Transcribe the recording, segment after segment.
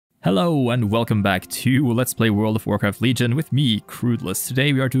Hello and welcome back to Let's Play World of Warcraft Legion with me, Crudeless.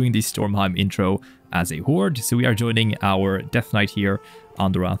 Today we are doing the Stormheim intro as a Horde, so we are joining our Death Knight here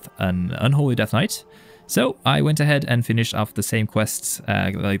on the Wrath, an Unholy Death Knight. So I went ahead and finished off the same quests,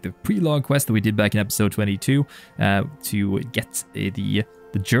 like the pre-log quest that we did back in episode 22, to get the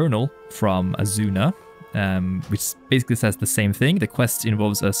journal from Azuna. Which basically says the same thing. The quest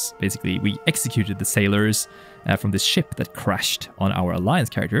involves us, basically, we executed the sailors from this ship that crashed on our Alliance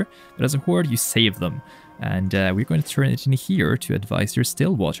character, but as a Horde you save them, and we're going to turn it in here to Advisor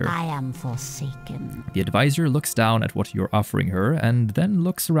Stillwater. I am forsaken. The advisor looks down at what you're offering her, and then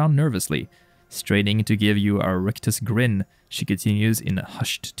looks around nervously. Straining to give you a rictus grin, she continues in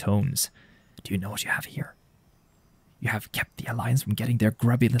hushed tones. Do you know what you have here? You have kept the Alliance from getting their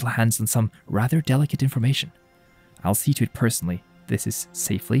grubby little hands on some rather delicate information. I'll see to it personally. This is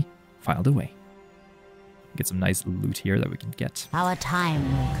safely filed away. Get some nice loot here that we can get. Our time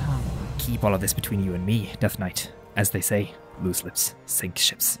will come. Keep all of this between you and me, Death Knight. As they say, loose lips sink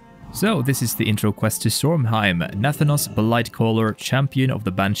ships. So, this is the intro quest to Stormheim. Nathanos Blightcaller, champion of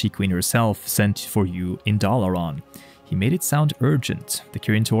the Banshee Queen herself, sent for you in Dalaran. He made it sound urgent. The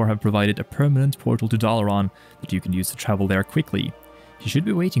Kirin Tor have provided a permanent portal to Dalaran that you can use to travel there quickly. He should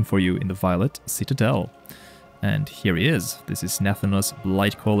be waiting for you in the Violet Citadel. And here he is. This is Nathanos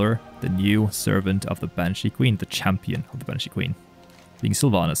Blightcaller, the new servant of the Banshee Queen, the champion of the Banshee Queen, being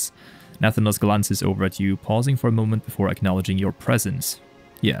Sylvanas. Nathanos glances over at you, pausing for a moment before acknowledging your presence.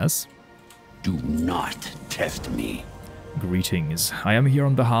 Yes? Do not test me. Greetings. I am here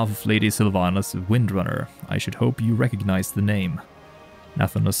on behalf of Lady Sylvanas Windrunner. I should hope you recognize the name.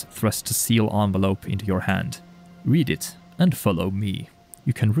 Nathanos thrusts a seal envelope into your hand. Read it and follow me.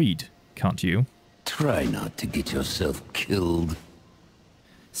 You can read, can't you? Try not to get yourself killed.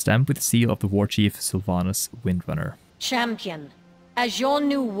 Stamped with the seal of the War Chief Sylvanas Windrunner. Champion, as your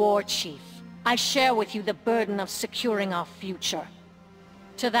new War Chief, I share with you the burden of securing our future.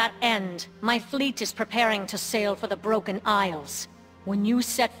 To that end, my fleet is preparing to sail for the Broken Isles. When you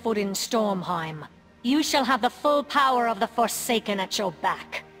set foot in Stormheim, you shall have the full power of the Forsaken at your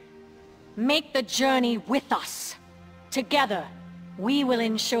back. Make the journey with us. Together, we will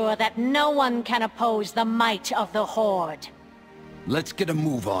ensure that no one can oppose the might of the Horde. Let's get a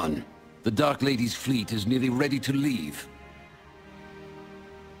move on. The Dark Lady's fleet is nearly ready to leave.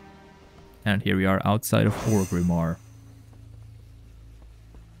 And here we are outside of Orgrimmar.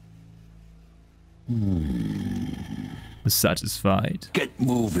 Satisfied? Get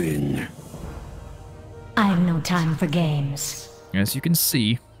moving. I have no time for games. As you can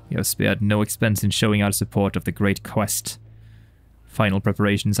see, you have spared no expense in showing our support of the great quest. Final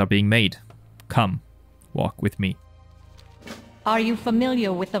preparations are being made. Come, walk with me. Are you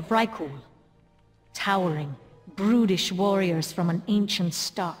familiar with the Vrykul? Towering, brutish warriors from an ancient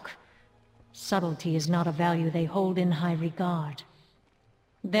stock. Subtlety is not a value they hold in high regard.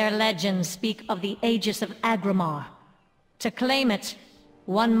 Their legends speak of the Aegis of Agrimar. To claim it,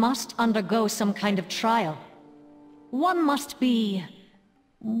 one must undergo some kind of trial. One must be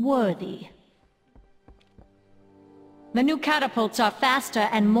worthy. The new catapults are faster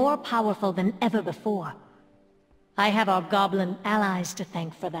and more powerful than ever before. I have our goblin allies to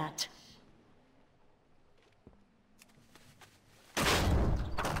thank for that.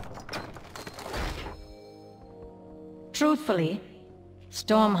 Truthfully,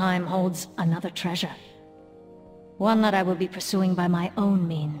 Stormheim holds another treasure. One that I will be pursuing by my own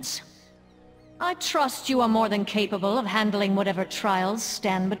means. I trust you are more than capable of handling whatever trials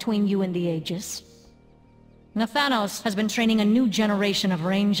stand between you and the Aegis. Nathanos has been training a new generation of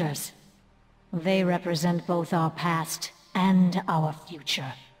rangers. They represent both our past and our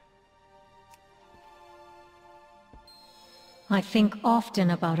future. I think often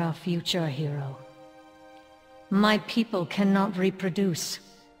about our future, hero. My people cannot reproduce.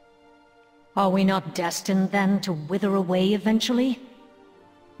 Are we not destined, then, to wither away eventually?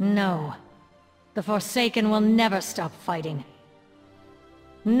 No. The Forsaken will never stop fighting.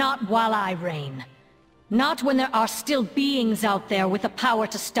 Not while I reign. Not when there are still beings out there with the power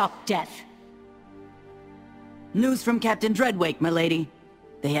to stop death. News from Captain Dreadwake, my lady.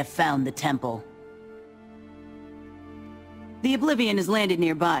 They have found the temple. The Oblivion has landed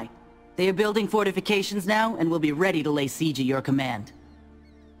nearby. They are building fortifications now, and will be ready to lay siege at your command.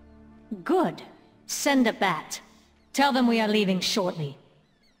 Good. Send a bat. Tell them we are leaving shortly.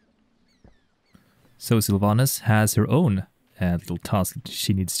 So Sylvanas has her own little task that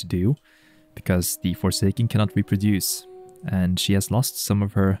she needs to do, because the Forsaken cannot reproduce, and she has lost some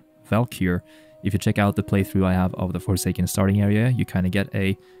of her Valkyr. If you check out the playthrough I have of the Forsaken starting area, you kind of get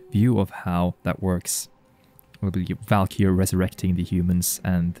a view of how that works. Will be Valkyr resurrecting the humans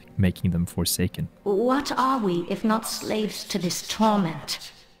and making them forsaken. What are we if not slaves to this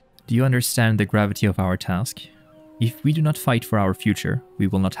torment? Do you understand the gravity of our task? If we do not fight for our future, we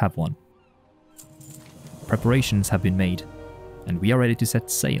will not have one. Preparations have been made, and we are ready to set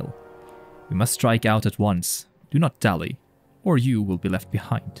sail. We must strike out at once. Do not dally, or you will be left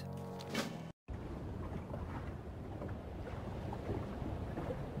behind.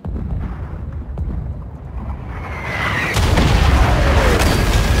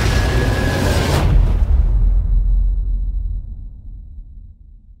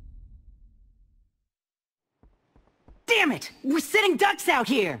 Damn it! We're sitting ducks out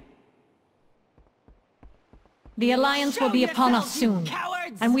here! The Alliance will be upon us soon,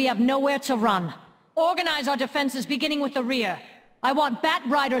 cowards! and we have nowhere to run. Organize our defenses beginning with the rear. I want bat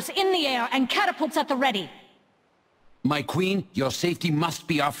riders in the air and catapults at the ready. My queen, your safety must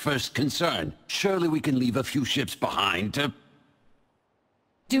be our first concern. Surely we can leave a few ships behind to...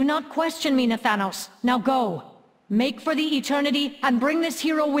 Do not question me, Nathanos. Now go. Make for the eternity and bring this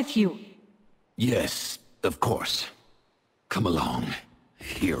hero with you. Yes, of course. Come along,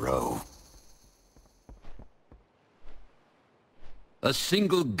 hero. A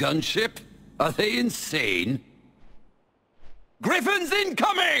single gunship? Are they insane? Griffins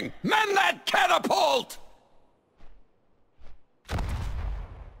incoming! Man that catapult!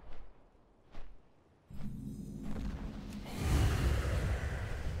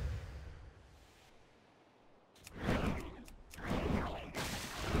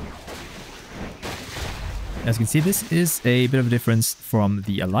 As you can see, this is a bit of a difference from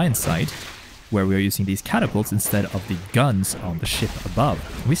the Alliance side, where we are using these catapults instead of the guns on the ship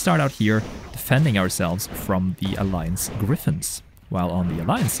above. We start out here defending ourselves from the Alliance Griffins, while on the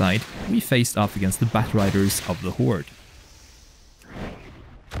Alliance side, we faced off against the Batriders of the Horde.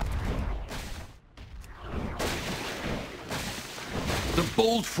 The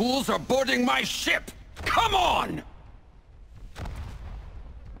bold fools are boarding my ship! Come on!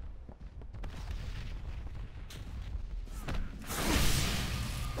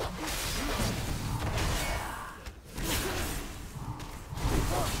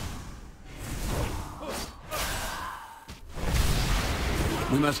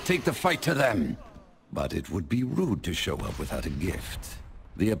 We must take the fight to them. But it would be rude to show up without a gift.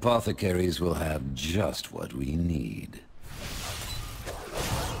 The apothecaries will have just what we need.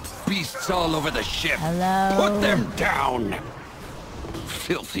 Beasts all over the ship! Hello? Put them down!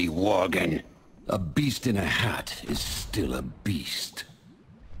 Filthy worgen. A beast in a hat is still a beast.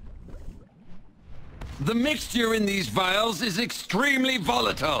 The mixture in these vials is extremely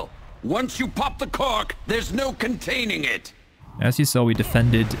volatile. Once you pop the cork, there's no containing it. As you saw, we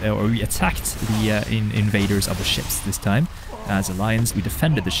defended, or we attacked the invaders of the ships this time. As Alliance, we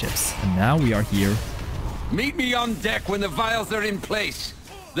defended the ships, and now we are here. Meet me on deck when the vials are in place.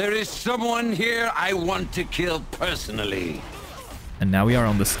 There is someone here I want to kill personally. And now we are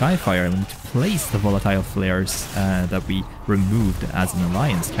on the Skyfire, and we need to place the volatile flares that we removed as an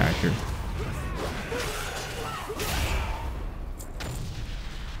Alliance character.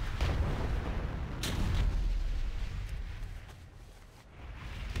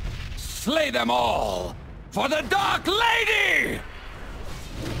 Slay them all! For the Dark Lady!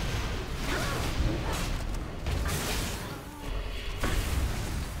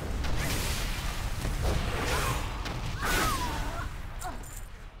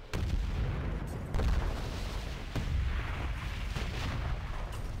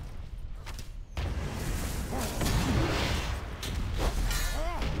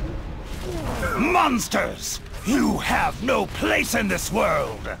 Monsters! You have no place in this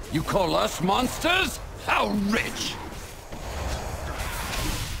world! You call us monsters? How rich!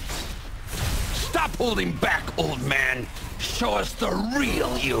 Stop holding back, old man! Show us the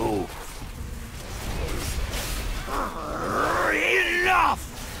real you! Enough!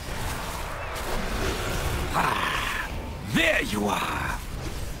 Ah, there you are!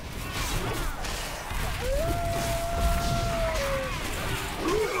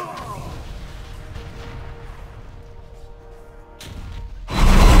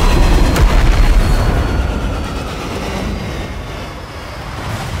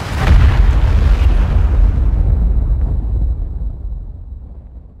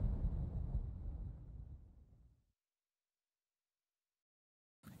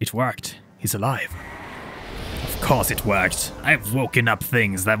 It worked. He's alive. Of course it worked. I've woken up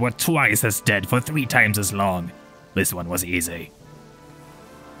things that were twice as dead for 3 times as long. This one was easy.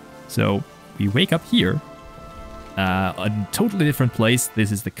 So, we wake up here. A totally different place.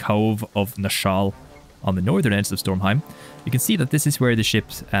 This is the Cove of Nashal. on the northern edge of Stormheim. You can see that this is where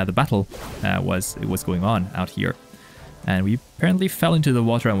the battle was going on out here. And we apparently fell into the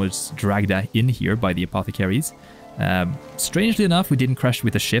water and was dragged in here by the apothecaries. Strangely enough, we didn't crash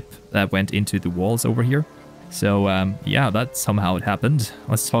with a ship that went into the walls over here. So, yeah, that's somehow it happened.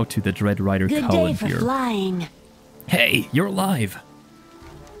 Let's talk to the Dread Rider Good Cullen day for here. flying. Hey, you're alive.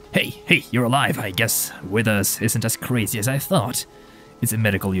 Hey, you're alive. I guess with us isn't as crazy as I thought. It's a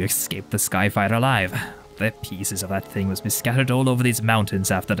miracle you escaped the Skyfire alive. The pieces of that thing must be scattered all over these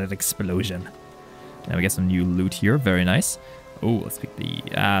mountains after that explosion. Now we get some new loot here. Very nice. Oh, let's pick the...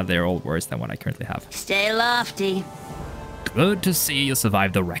 they're all worse than what I currently have. Stay lofty. Good to see you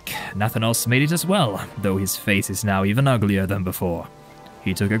survived the wreck. Nathanos made it as well, though his face is now even uglier than before.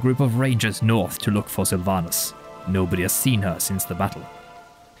 He took a group of rangers north to look for Sylvanas. Nobody has seen her since the battle.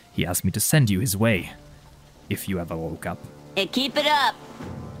 He asked me to send you his way, if you ever woke up. Keep it up.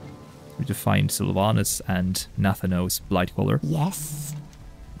 We to find Sylvanas and Nathanos Blightcaller. Yes.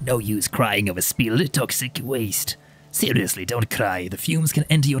 No use crying over spilled toxic waste. Seriously, don't cry. The fumes can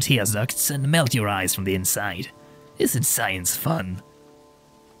enter your tear ducts and melt your eyes from the inside. Isn't science fun?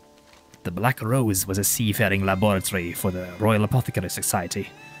 The Black Rose was a seafaring laboratory for the Royal Apothecary Society.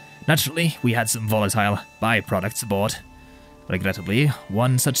 Naturally, we had some volatile byproducts aboard. Regrettably,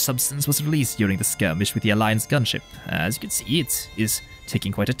 one such substance was released during the skirmish with the Alliance gunship. As you can see, it is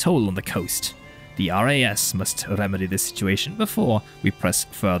taking quite a toll on the coast. The RAS must remedy this situation before we press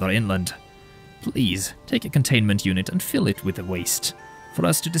further inland. Please, take a containment unit and fill it with the waste, for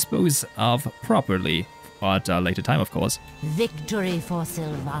us to dispose of properly, at a later time, of course. Victory for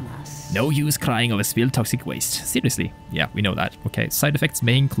Sylvanas. No use crying over spilled toxic waste. Seriously, yeah, we know that. Okay, side effects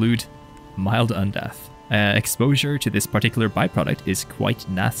may include mild undeath. Exposure to this particular byproduct is quite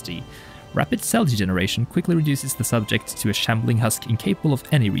nasty. Rapid cell degeneration quickly reduces the subject to a shambling husk incapable of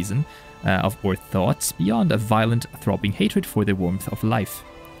any reason or thoughts beyond a violent, throbbing hatred for the warmth of life.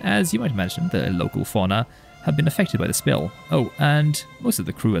 As you might imagine, the local fauna have been affected by the spill. Oh, and most of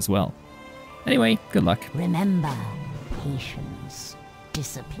the crew as well. Anyway, good luck. Remember, patience,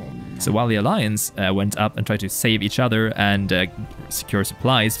 discipline. So while the Alliance went up and tried to save each other and secure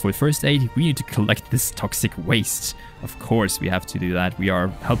supplies for first aid, we need to collect this toxic waste. Of course we have to do that. We are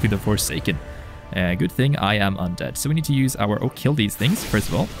helping the Forsaken. Good thing I am undead. So we need to use our... kill these things, first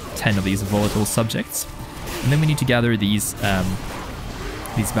of all. 10 of these volatile subjects. And then we need to gather these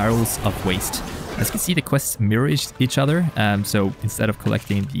barrels of waste. As you can see, the quests mirror each other. So instead of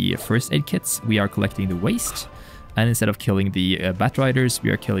collecting the first aid kits, we are collecting the waste. And instead of killing the Bat Riders, we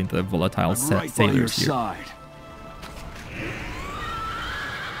are killing the volatile sailors here. Side.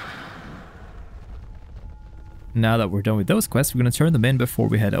 Now that we're done with those quests, we're going to turn them in before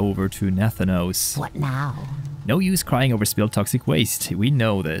we head over to Nathanos. What now? No use crying over spilled toxic waste. We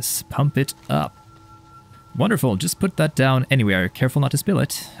know this. Pump it up. Wonderful. Just put that down anywhere. Careful not to spill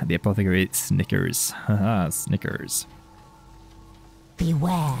it. The apothecary snickers. Haha, snickers.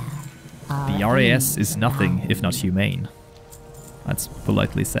 Beware. The RAS is nothing if not humane. That's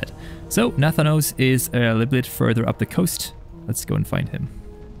politely said. So, Nathanos is a little bit further up the coast. Let's go and find him.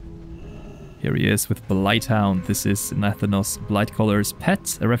 Here he is with Blighthound. This is Nathanos Blightcaller's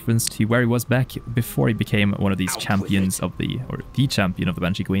pet, a reference to where he was back before he became one of these champions of the champion of the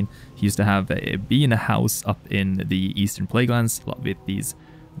Banshee Queen. He used to be in a house up in the Eastern Plaguelands with these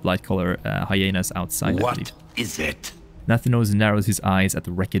Blightcaller hyenas outside. What is it? Nathanos narrows his eyes at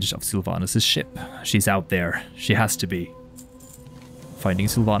the wreckage of Sylvanas' ship. She's out there. She has to be. Finding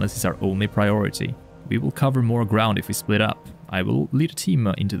Sylvanas is our only priority. We will cover more ground if we split up. I will lead a team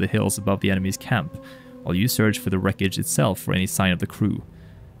into the hills above the enemy's camp, while you search for the wreckage itself for any sign of the crew.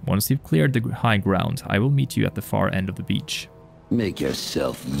 Once you've cleared the high ground, I will meet you at the far end of the beach. Make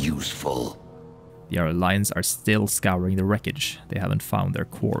yourself useful. The Alliance are still scouring the wreckage. They haven't found their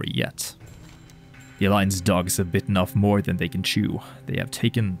quarry yet. The Alliance dogs have bitten off more than they can chew. They have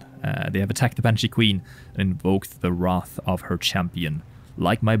attacked the Banshee Queen and invoked the wrath of her champion.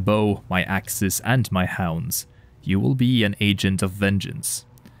 Like my bow, my axes, and my hounds, you will be an agent of vengeance.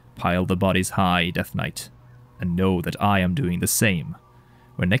 Pile the bodies high, Death Knight, and know that I am doing the same.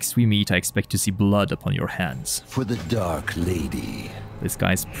 When next we meet, I expect to see blood upon your hands. For the Dark Lady. This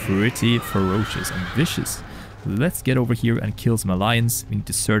guy's pretty ferocious and vicious. Let's get over here and kill some Alliance. We need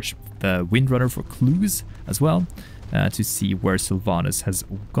to search the Windrunner for clues as well, to see where Sylvanas has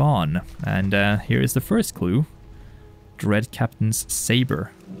gone. And here is the first clue. Dread Captain's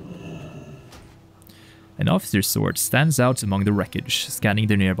Saber. An officer's sword stands out among the wreckage. Scanning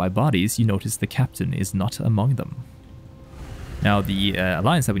the nearby bodies, you notice the captain is not among them. Now, the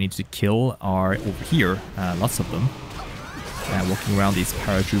Alliance that we need to kill are over here, lots of them. walking around these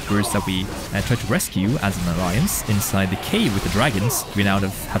paratroopers that we tried to rescue as an alliance inside the cave with the dragons. We now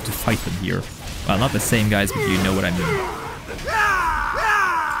have to fight them here. Well, not the same guys, but you know what I mean.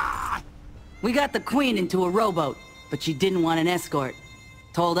 We got the queen into a rowboat, but she didn't want an escort.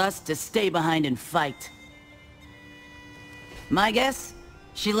 Told us to stay behind and fight. My guess?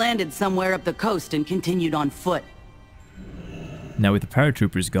 She landed somewhere up the coast and continued on foot. Now with the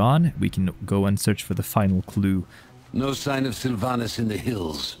paratroopers gone, we can go and search for the final clue. No sign of Sylvanas in the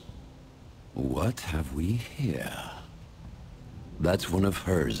hills. What have we here? That's one of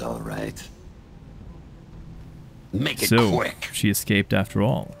hers, all right. Make it quick. She escaped after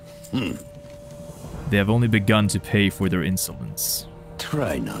all. They have only begun to pay for their insolence.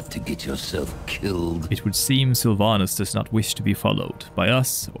 Try not to get yourself killed. It would seem Sylvanas does not wish to be followed by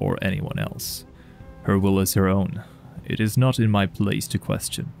us or anyone else. Her will is her own. It is not in my place to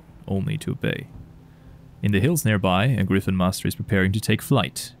question, only to obey. In the hills nearby, a Griffin Master is preparing to take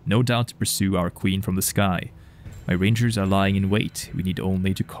flight, no doubt to pursue our queen from the sky. My rangers are lying in wait. We need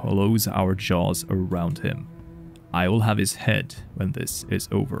only to close our jaws around him. I will have his head when this is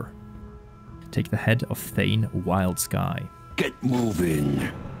over. Take the head of Thane Wildsky. Get moving.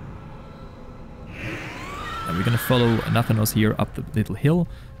 And we're going to follow Nathanos here up the little hill,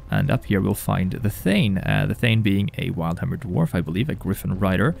 and up here we'll find the Thane. The Thane being a Wildhammer dwarf, I believe, a Griffin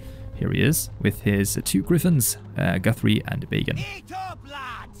rider. Here he is, with his two Griffins, Guthrie and Bacon. Eat up,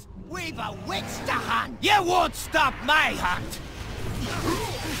 lads! We've a witch to hunt! You won't stop my hunt!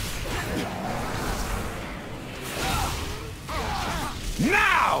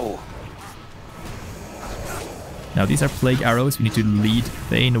 Now! Now these are plague arrows. We need to lead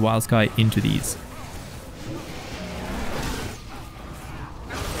Thane Wildsky into these.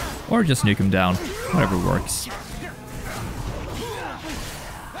 Or just nuke him down. Whatever works.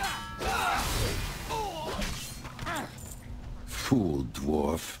 Fool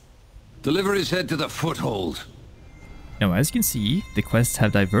dwarf. Deliver his head to the foothold. Now, as you can see, the quests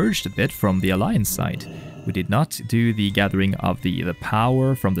have diverged a bit from the Alliance side. We did not do the gathering of the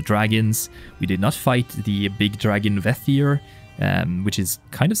power from the dragons. We did not fight the big dragon Vethier, which is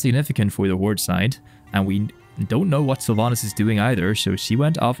kind of significant for the Horde side. And we don't know what Sylvanas is doing either, so she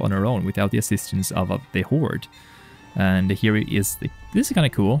went off on her own without the assistance of the Horde. And here is this is kind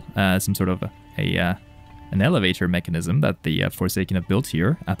of cool, some sort of an elevator mechanism that the Forsaken have built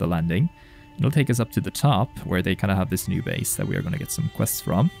here at the landing. It'll take us up to the top, where they kind of have this new base that we are going to get some quests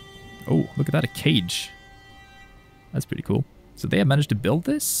from. Oh, look at that, a cage. That's pretty cool. So they have managed to build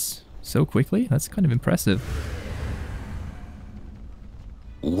this so quickly. That's kind of impressive.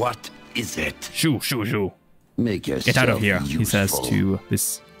 What is it? Shoo, shoo, shoo. Make yourself Get out of here, useful. he says to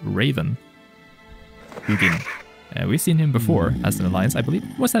this raven. Mugen. We've seen him before as an alliance, I believe.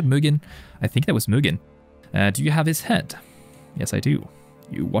 Was that Mugen? I think that was Mugen. Do you have his head? Yes, I do.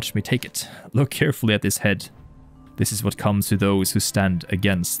 You watch me take it. Look carefully at this head. This is what comes to those who stand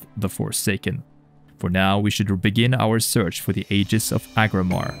against the Forsaken. For now, we should begin our search for the Aegis of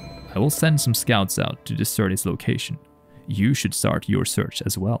Agramar. I will send some scouts out to discern its location. You should start your search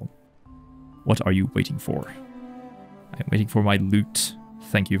as well. What are you waiting for? I'm waiting for my loot.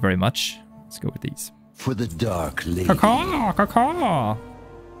 Thank you very much. Let's go with these. For the Dark Lady. Caw, caw, caw.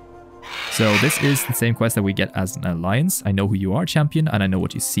 So this is the same quest that we get as an alliance. I know who you are, champion, and I know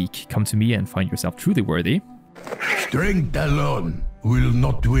what you seek. Come to me and find yourself truly worthy. Strength alone will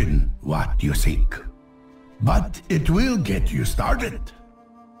not win what you seek, but it will get you started.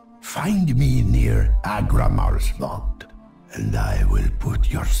 Find me near Agramar's vault, and I will put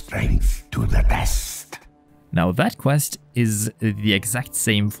your strength to the test. Now that quest is the exact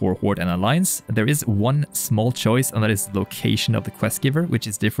same for Horde and Alliance. There is one small choice, and that is the location of the quest giver, which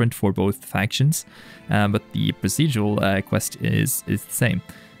is different for both factions. But the procedural quest is the same.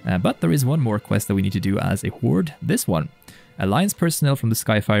 But there is one more quest that we need to do as a Horde. This one. Alliance personnel from the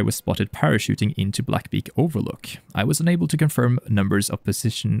Skyfire was spotted parachuting into Blackbeak Overlook. I was unable to confirm numbers of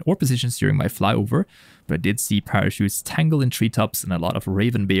positions during my flyover, but I did see parachutes tangle in treetops and a lot of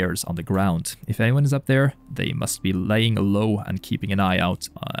raven bears on the ground. If anyone is up there, they must be laying low and keeping an eye out,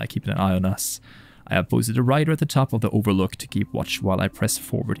 keeping an eye on us. I have posted a rider at the top of the Overlook to keep watch while I press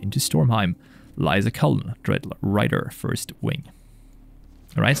forward into Stormheim. Liza Cullen, Dread Rider, First Wing.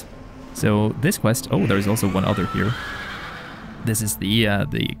 Alright, so this quest, oh, there's also one other here. This is the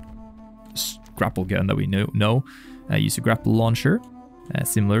grapple gun that we know. Use a grapple launcher.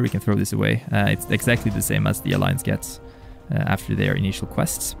 Similar, we can throw this away. It's exactly the same as the Alliance gets after their initial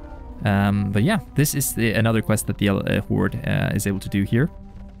quests. But yeah, this is another quest that the Horde is able to do here.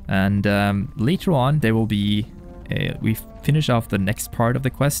 And later on, there will be... we finish off the next part of the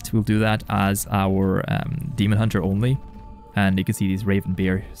quest. We'll do that as our Demon Hunter only. And you can see these Raven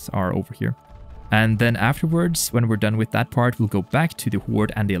Bears are over here. And then afterwards, when we're done with that part, we'll go back to the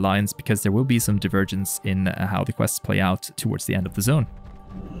Horde and the Alliance because there will be some divergence in how the quests play out towards the end of the zone.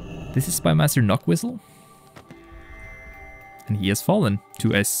 This is Spymaster Knockwhistle. And he has fallen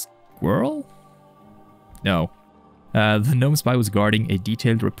to a squirrel? No. The gnome spy was guarding a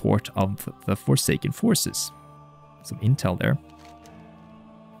detailed report of the Forsaken forces. Some intel there.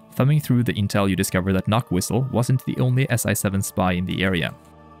 Thumbing through the intel, you discover that Knockwhistle wasn't the only SI-7 spy in the area.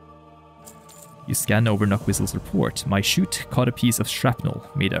 You scan over Knockwhistle's report. My chute caught a piece of shrapnel,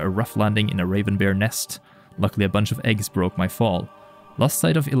 made a rough landing in a raven bear nest. Luckily, a bunch of eggs broke my fall. Lost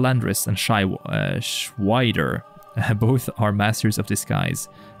sight of Elandris and Schweider. Both are masters of disguise,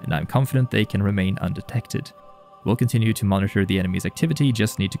 and I'm confident they can remain undetected. We'll continue to monitor the enemy's activity,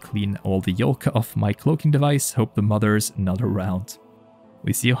 just need to clean all the yolk off my cloaking device, hope the mother's not around.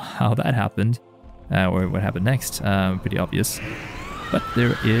 We see how that happened, or what happened next, pretty obvious. But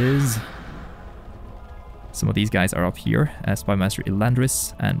there is... Some of these guys are up here, Spymaster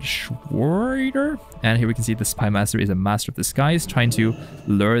Elandris and Schweider. And here we can see the Spymaster is a master of disguise, trying to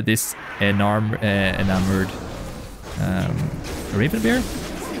lure this enamored Raven Bear.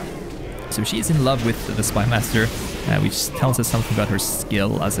 So she is in love with the Spymaster, which tells us something about her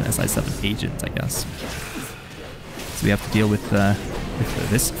skill as an SI-7 agent, I guess. So we have to deal with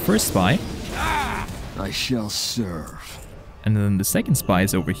this first spy. I shall serve. And then the second spy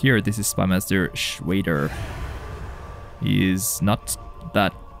is over here. This is Spymaster Schweider. He is not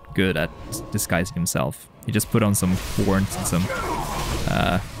that good at disguising himself. He just put on some horns and some,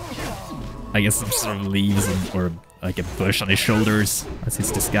 I guess some sort of leaves or like a bush on his shoulders. That's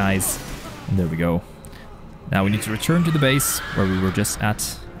his disguise. And there we go. Now we need to return to the base where we were just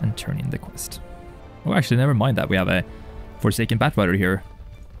at and turn in the quest. Oh, actually, never mind that. We have a Forsaken Batfighter here.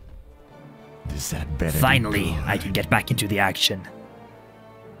 Is that better? Finally, I can get back into the action.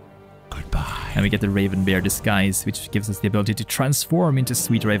 Goodbye. And we get the Raven Bear disguise, which gives us the ability to transform into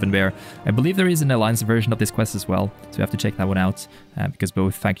Sweet Raven Bear. I believe there is an Alliance version of this quest as well, so we have to check that one out, because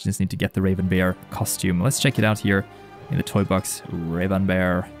both factions need to get the Raven Bear costume. Let's check it out here in the toy box. Raven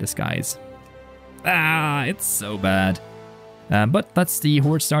Bear disguise. Ah, it's so bad. But that's the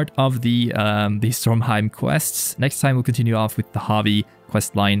Horde start of the Stormheim quests. Next time we'll continue off with the Javi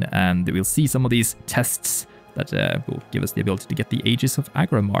quest line, and we'll see some of these tests that will give us the ability to get the Aegis of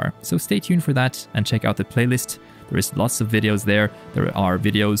Agramar. So stay tuned for that and check out the playlist. There is lots of videos there. There are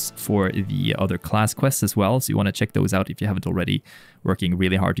videos for the other class quests as well, so you want to check those out if you haven't already. Working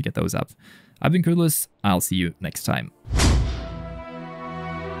really hard to get those up. I've been Krulus. I'll see you next time.